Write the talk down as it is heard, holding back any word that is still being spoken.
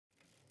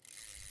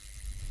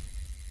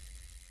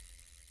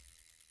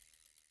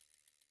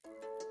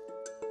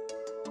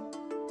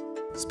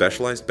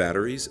Specialized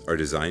batteries are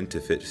designed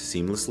to fit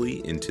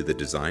seamlessly into the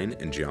design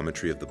and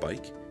geometry of the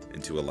bike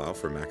and to allow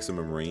for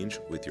maximum range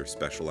with your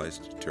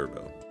Specialized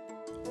Turbo.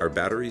 Our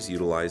batteries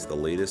utilize the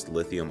latest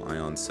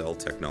lithium-ion cell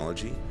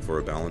technology for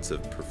a balance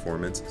of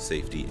performance,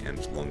 safety,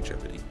 and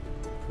longevity.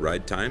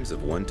 Ride times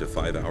of 1 to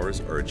 5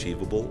 hours are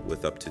achievable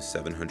with up to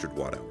 700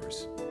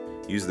 watt-hours.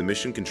 Use the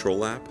Mission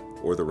Control app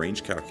or the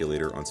range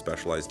calculator on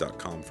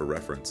Specialized.com for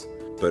reference,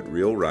 but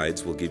real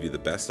rides will give you the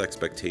best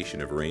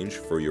expectation of range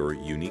for your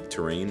unique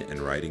terrain and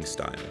riding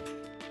style.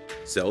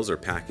 Cells are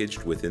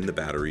packaged within the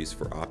batteries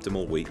for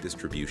optimal weight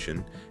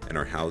distribution and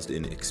are housed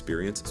in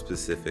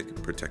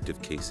experience-specific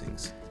protective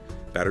casings.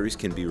 Batteries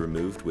can be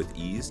removed with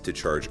ease to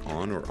charge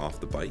on or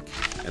off the bike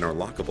and are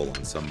lockable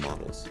on some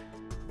models.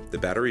 The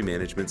battery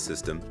management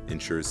system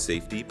ensures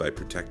safety by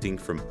protecting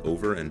from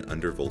over and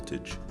under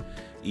voltage.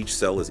 Each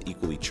cell is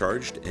equally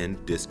charged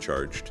and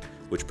discharged,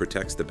 which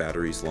protects the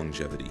battery's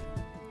longevity.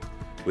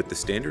 With the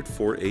standard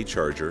 4A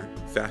charger,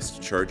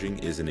 fast charging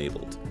is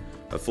enabled.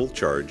 A full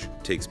charge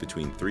takes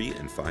between 3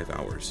 and 5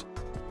 hours.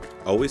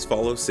 Always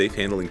follow safe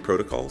handling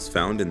protocols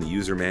found in the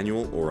user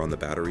manual or on the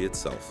battery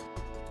itself.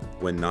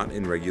 When not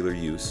in regular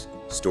use,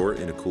 store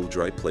in a cool,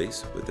 dry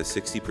place with a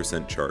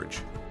 60% charge.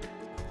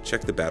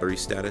 Check the battery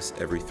status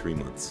every 3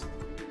 months.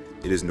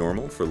 It is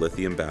normal for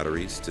lithium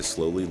batteries to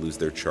slowly lose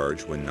their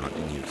charge when not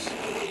in use.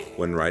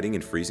 When riding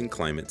in freezing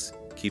climates,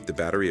 keep the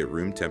battery at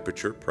room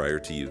temperature prior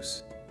to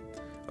use.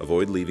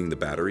 Avoid leaving the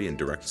battery in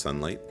direct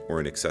sunlight or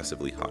in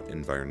excessively hot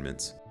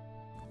environments.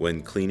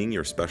 When cleaning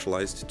your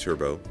Specialized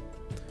Turbo,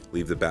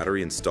 leave the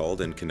battery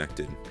installed and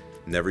connected.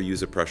 Never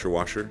use a pressure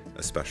washer,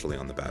 especially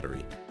on the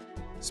battery.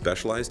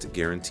 Specialized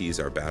guarantees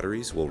our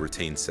batteries will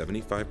retain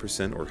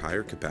 75% or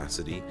higher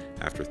capacity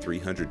after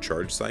 300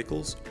 charge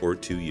cycles or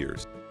 2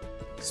 years.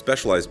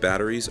 Specialized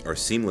batteries are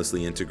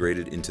seamlessly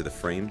integrated into the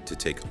frame to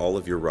take all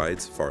of your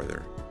rides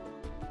farther.